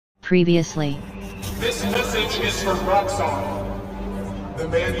previously. This message is from Roxxon. The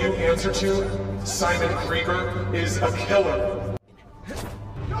man you answer to, Simon Krieger, is a killer. Go,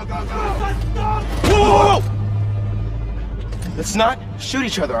 go, go! Whoa, whoa, whoa! Let's not shoot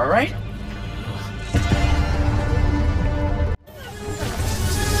each other, all right?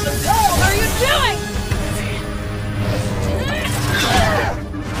 What the hell are you doing?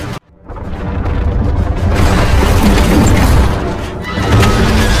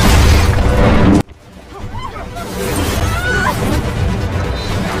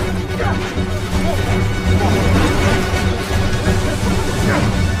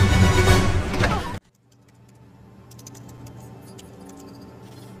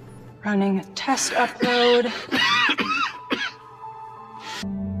 Running a test upload.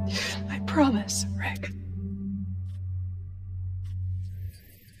 I promise, Rick.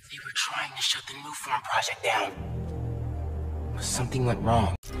 They were trying to shut the new form project down. But something went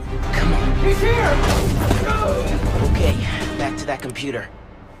wrong. Come on. He's here! Okay, back to that computer.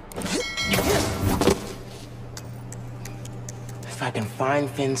 If I can find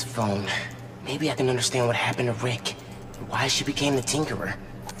Phin's phone, maybe I can understand what happened to Rick. And why she became the Tinkerer.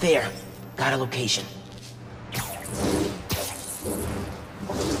 There, got a location.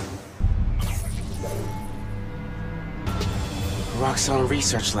 Roxxon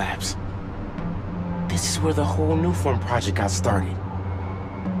Research Labs. This is where the whole new form project got started.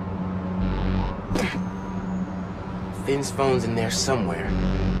 Phin's phone's in there somewhere.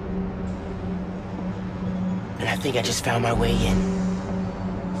 And I think I just found my way in.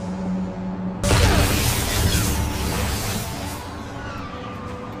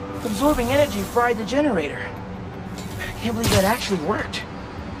 Absorbing energy fried the generator. I can't believe that actually worked.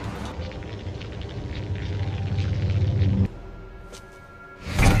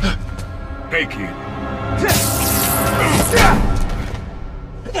 Hey, kid.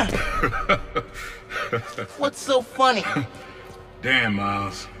 What's so funny? Damn,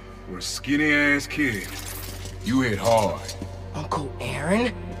 Miles. For a skinny-ass kid, you hit hard. Uncle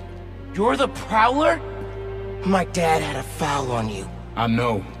Aaron? You're the Prowler? My dad had a foul on you. I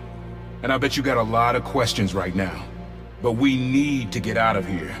know. And I bet you got a lot of questions right now. But we need to get out of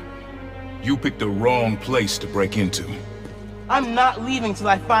here. You picked the wrong place to break into. I'm not leaving till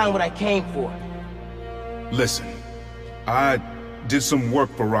I find what I came for. Listen, I did some work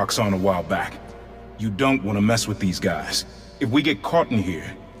for Roxxon a while back. You don't want to mess with these guys. If we get caught in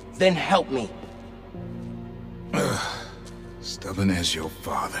here... Then help me. Stubborn as your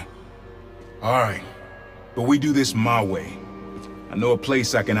father. Alright, but we do this my way. I know a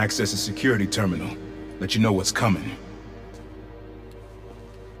place I can access a security terminal. Let you know what's coming.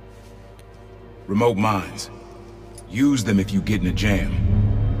 Remote mines. Use them if you get in a jam.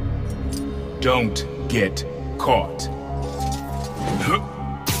 Don't get caught.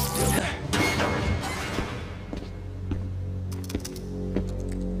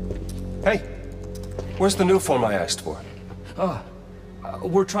 Hey, where's the new form I asked for?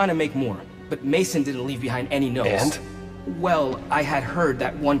 We're trying to make more, but Mason didn't leave behind any notes. And? Well, I had heard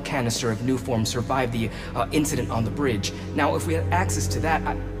that one canister of new form survived the incident on the bridge. Now, if we had access to that,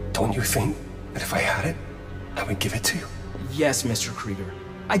 Don't you think that if I had it, I would give it to you? Yes, Mr. Krieger.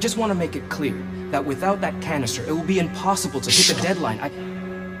 I just want to make it clear that without that canister, it will be impossible to hit the deadline.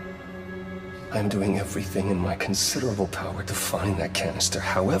 I'm doing everything in my considerable power to find that canister.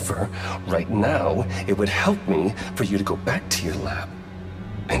 However, right now, it would help me for you to go back to your lab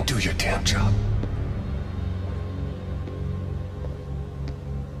and do your damn job.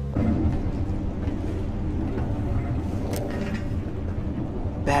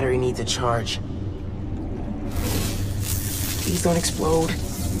 Battery needs a charge. Please don't explode.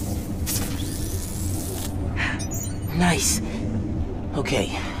 Nice.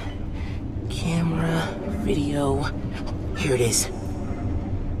 Okay. Camera, video. Here it is.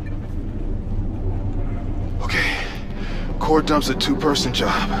 Okay. Core dump's a two-person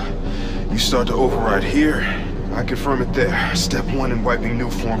job. You start to override here. I confirm it there. Step 1 in wiping new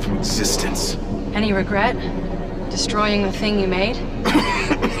form from existence. Any regret? Destroying the thing you made?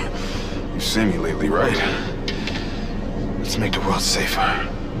 You've seen me lately, right? Let's make the world safer.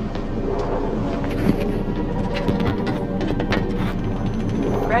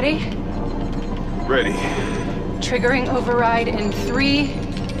 Ready? Ready. Triggering override in 3,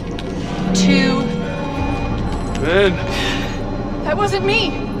 2... Phin! That wasn't me!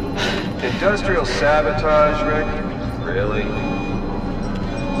 Industrial sabotage, Rick? Really?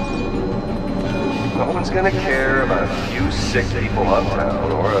 No one's gonna care about a few sick people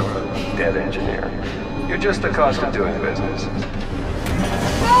uptown or a dead engineer. You're just the cost of doing business.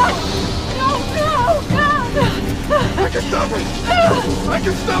 No! No! No! No! I can stop it! I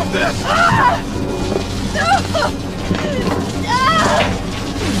can stop this!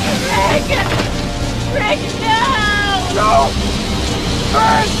 Rick, no! No!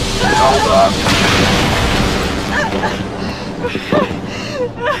 Phin! No, look!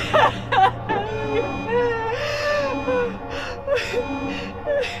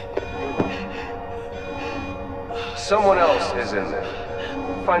 Someone else is in there.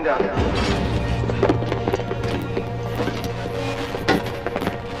 Find out.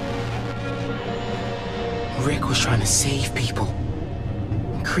 Rick was trying to save people.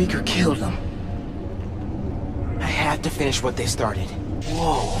 Krieger killed them. I have to finish what they started.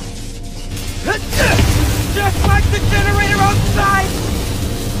 Whoa. Just like the generator outside!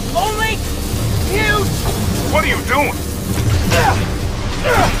 Only huge! What are you doing?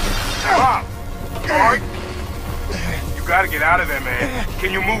 Stop! Alright? You gotta get out of there, man.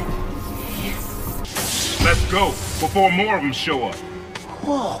 Can you move? Let's go, before more of them show up.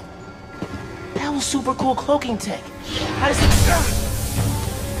 Whoa. That was super cool cloaking tech. How does it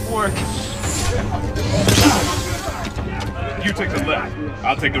work? You take the left,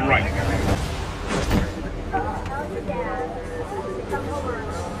 I'll take the right.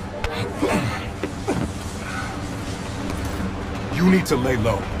 You need to lay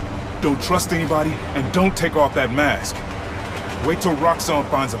low. Don't trust anybody, and don't take off that mask. Wait till Roxxon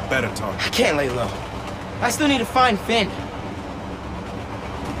finds a better target. I can't lay low. I still need to find Phin.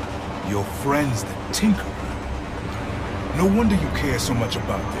 Your friend's the Tinkerer. No wonder you care so much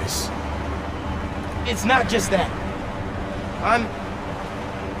about this. It's not just that.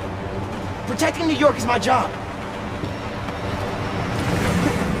 Protecting New York is my job.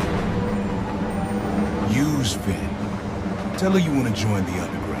 Use Phin. Tell her you want to join the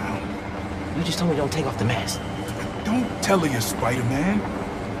underground. You just told me don't take off the mask. Don't tell her you're Spider-Man.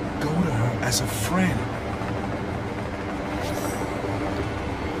 Go to her as a friend.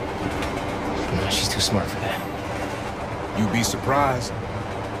 No, she's too smart for that. You'd be surprised.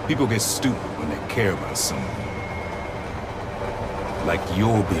 People get stupid when they care about someone. Like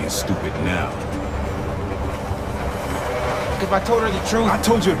you're being stupid now. If I told her the truth... I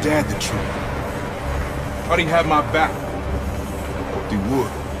told your dad the truth. Thought he'd have my back. Hoped he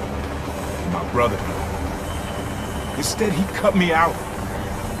would. My brother. Instead, he cut me out.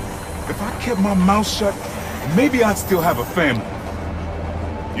 If I kept my mouth shut, maybe I'd still have a family.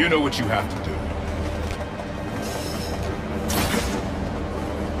 You know what you have to do.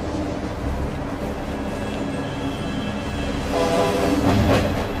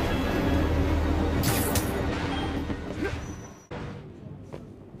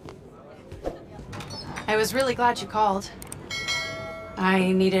 I was really glad you called.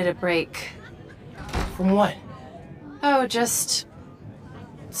 I needed a break. From what? Oh, just...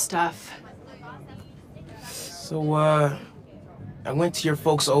 stuff. So, I went to your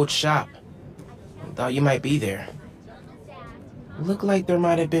folks' old shop. Thought you might be there. Looked like there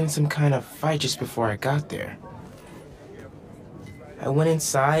might have been some kind of fight just before I got there. I went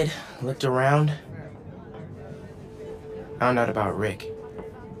inside, looked around. Found out about Rick.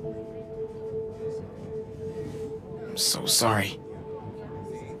 I'm so sorry.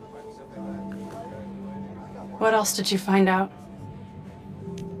 What else did you find out?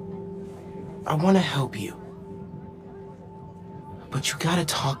 I want to help you. But you gotta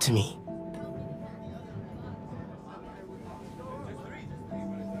talk to me.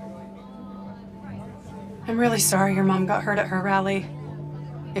 I'm really sorry your mom got hurt at her rally.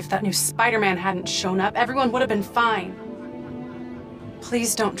 If that new Spider-Man hadn't shown up, everyone would have been fine.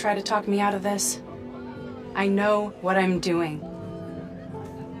 Please don't try to talk me out of this. I know what I'm doing.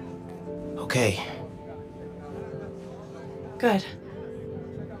 Okay. Good.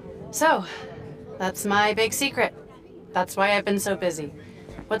 So, that's my big secret. That's why I've been so busy.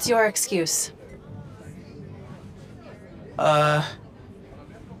 What's your excuse? Well,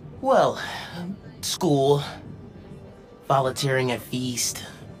 school, volunteering at Feast.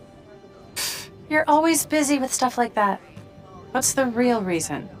 You're always busy with stuff like that. What's the real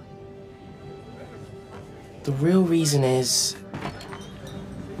reason? The real reason is...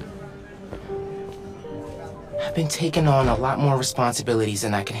 I've been taking on a lot more responsibilities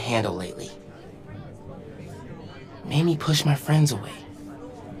than I can handle lately. Made me push my friends away.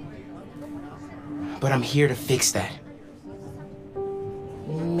 But I'm here to fix that.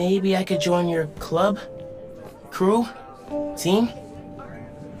 Maybe I could join your club? Crew? Team?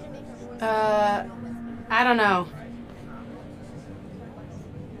 I don't know.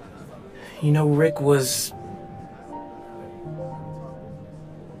 You know, Rick was...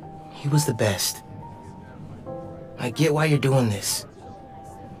 He was the best. I get why you're doing this.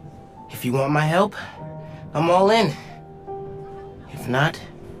 If you want my help, I'm all in. If not,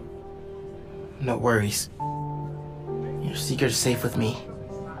 no worries. Your secret's safe with me.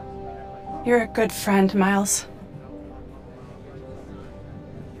 You're a good friend, Miles.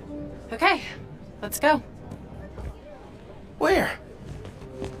 Okay, let's go. Where?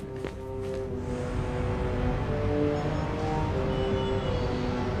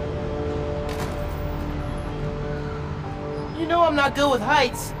 You know I'm not good with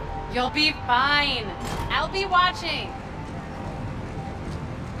heights. You'll be fine. I'll be watching.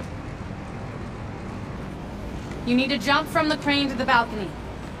 You need to jump from the crane to the balcony.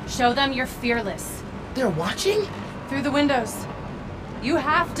 Show them you're fearless. They're watching? Through the windows. You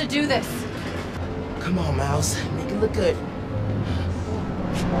have to do this. Come on, Miles. Make it look good.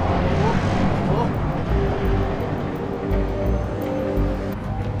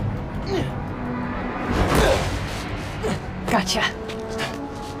 Gotcha.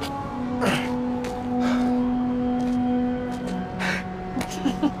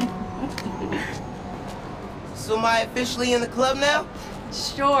 So am I officially in the club now?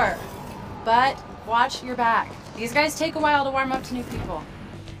 Sure, but watch your back. These guys take a while to warm up to new people.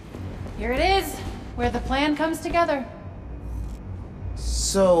 Here it is, where the plan comes together.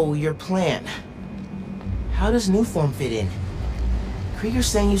 So, your plan. How does new form fit in? Krieger's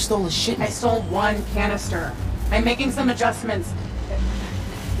saying you stole a shipment. I stole one canister. I'm making some adjustments.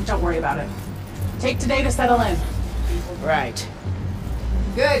 Don't worry about it. Take today to settle in. Right.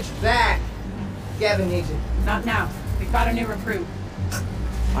 Good, you're back. Gavin needs you. Not now. We've got a new recruit.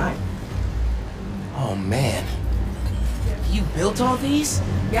 Fine. Oh, man. You built all these?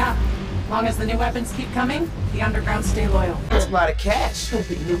 Yeah. Long as the new weapons keep coming, the underground stay loyal. That's a lot of cash.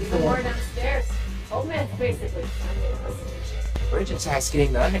 More downstairs. Old man, basically. Bridge attack's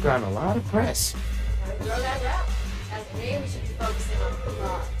getting the underground a lot of press. Throw that route. As a name, we should be focusing on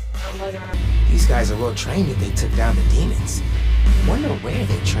fraud. These guys are well trained if they took down the demons. Wonder where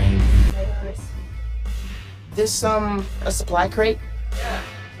they trained. This, a supply crate? Yeah,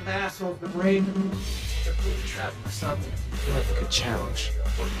 the asshole's been raiding them. They're booby trapped or something. I feel like a good challenge.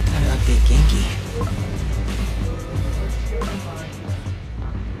 Gotta update Genki.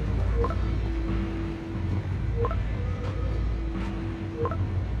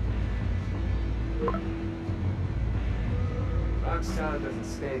 Roxxon doesn't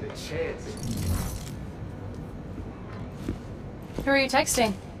stand a chance. Who are you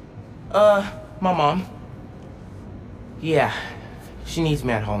texting? My mom. Yeah, she needs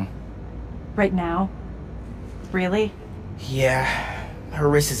me at home. Right now? Really? Yeah, her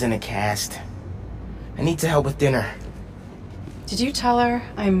wrist is in a cast. I need to help with dinner. Did you tell her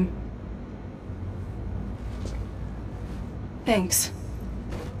I'm... Thanks.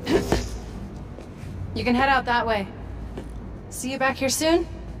 You can head out that way. See you back here soon?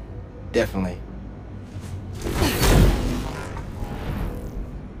 Definitely.